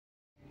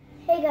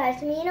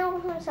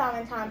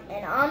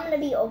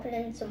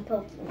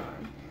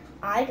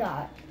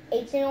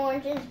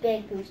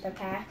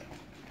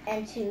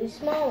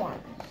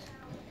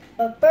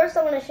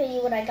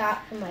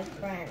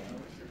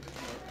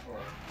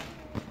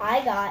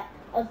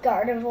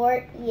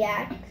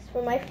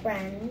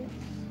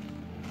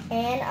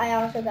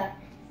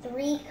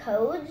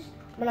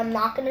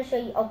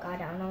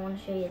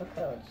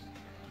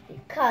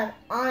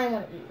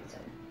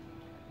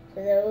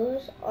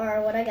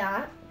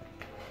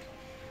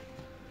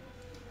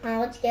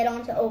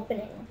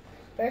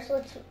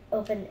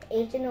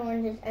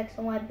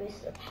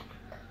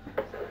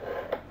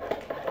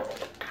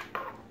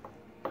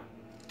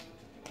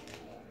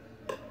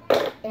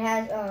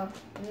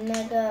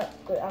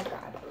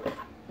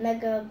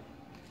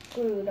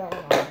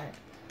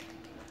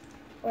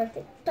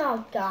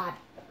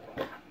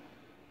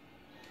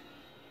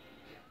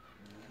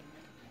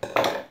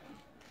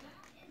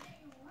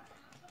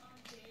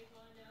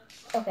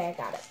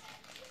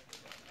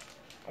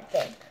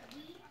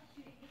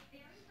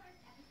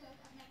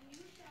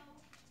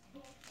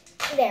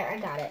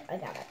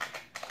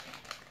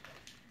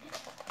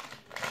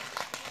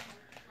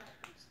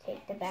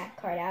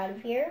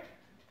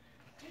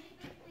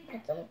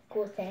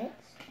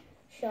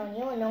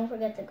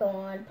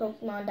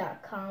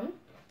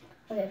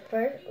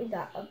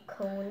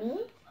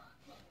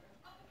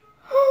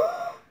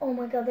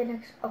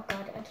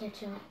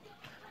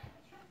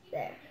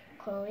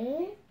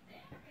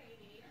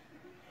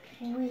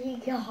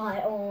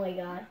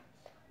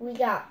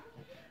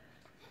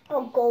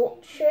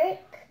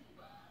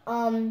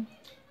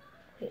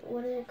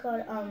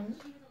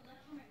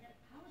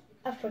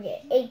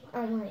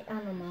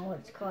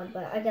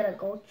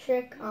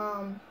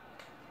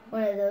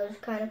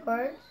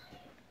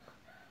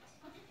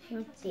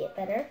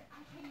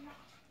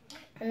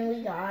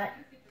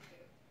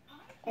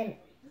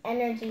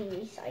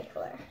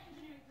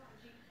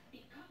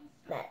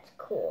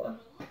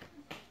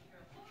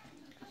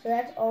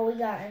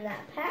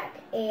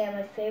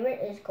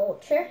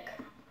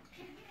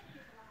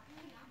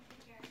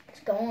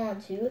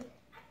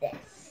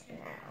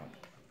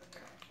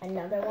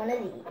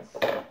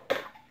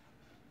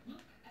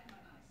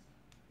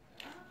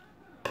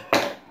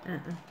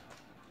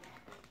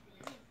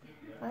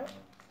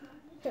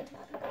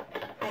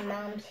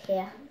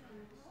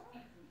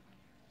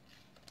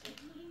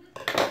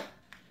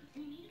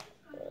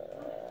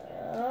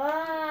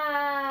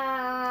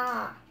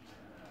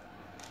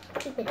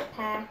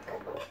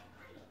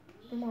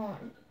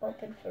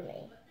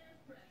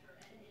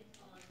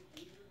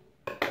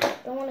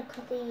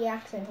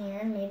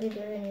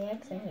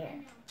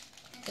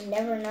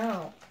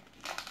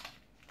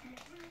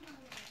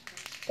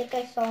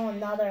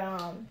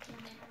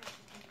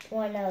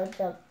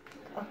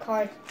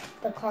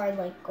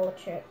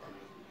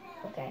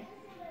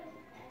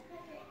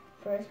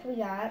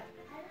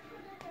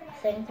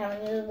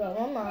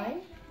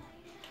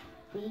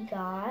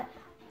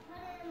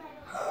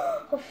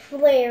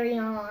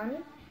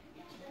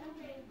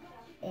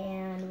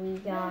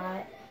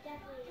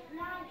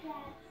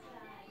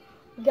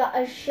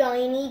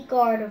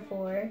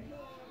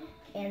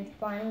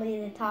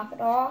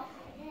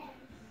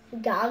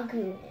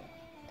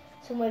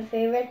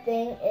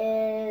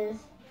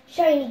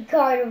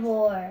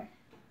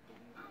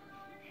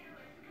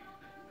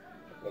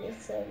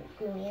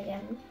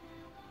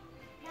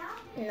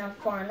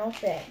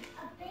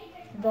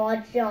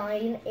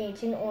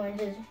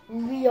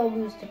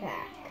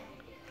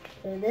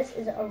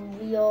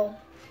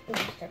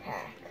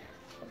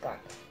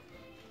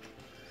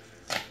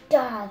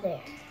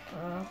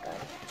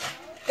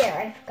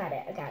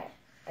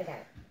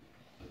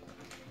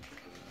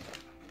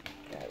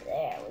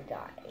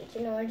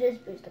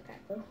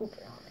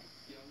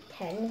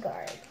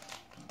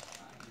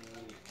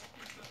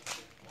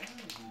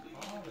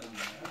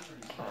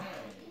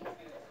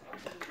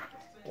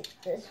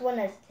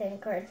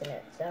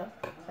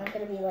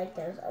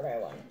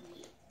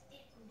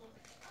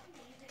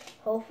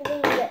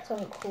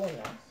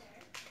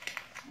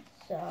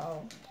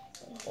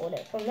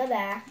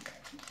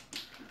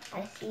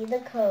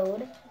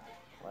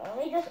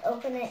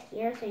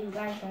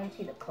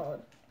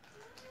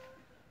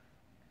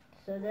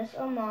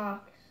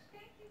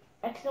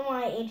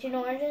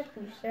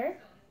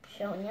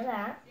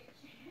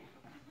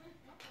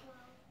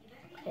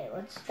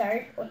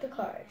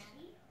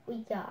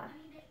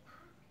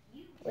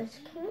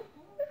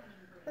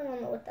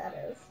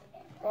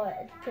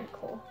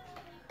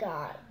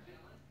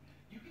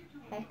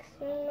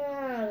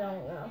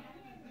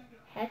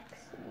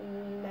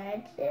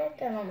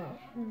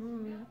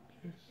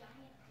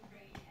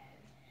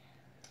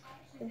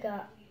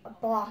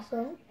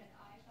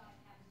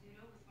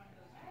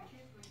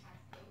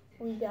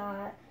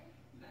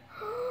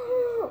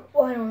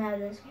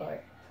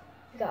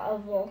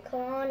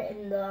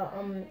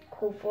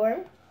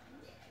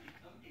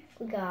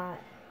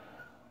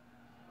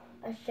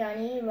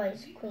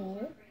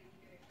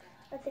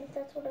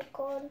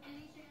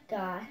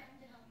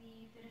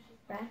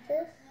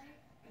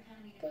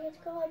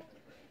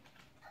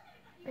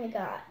I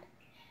got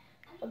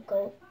a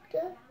goatee,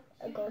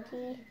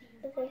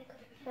 I think.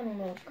 I don't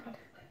know what it's called.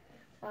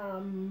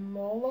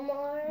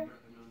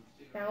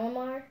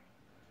 Malamar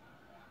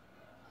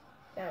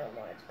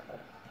it's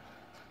called.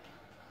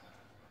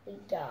 We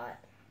got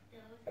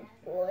a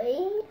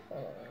boy,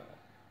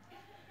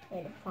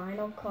 and a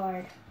final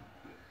card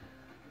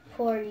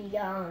for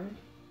Jan.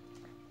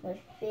 My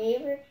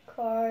favorite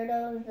card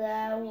of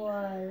that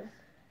was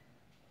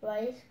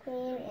Rice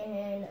Queen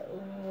and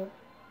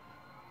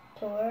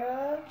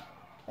Tora.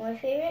 My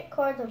favorite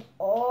cards of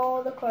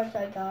all the cards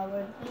I got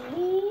were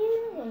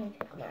these. Let me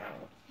pick them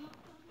out.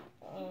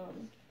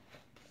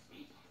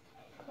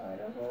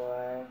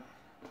 Carnivore.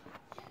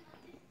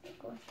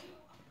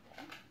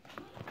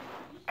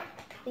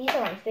 These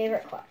are my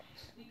favorite cards.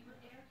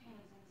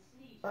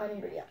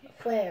 Umbreon,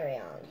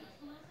 Flareon,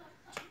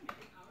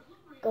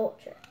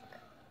 Goldtrick,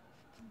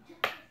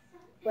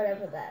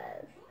 whatever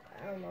that is.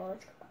 I don't know what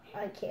it's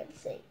called. I can't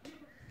see.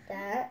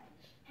 That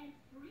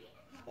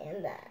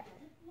and that,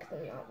 because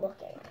I'm not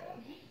looking at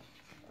them.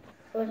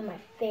 Those are my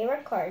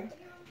favorite cards.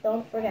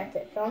 Don't forget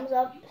to thumbs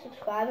up,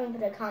 subscribe, and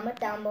put a comment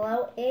down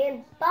below.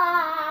 And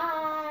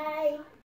bye!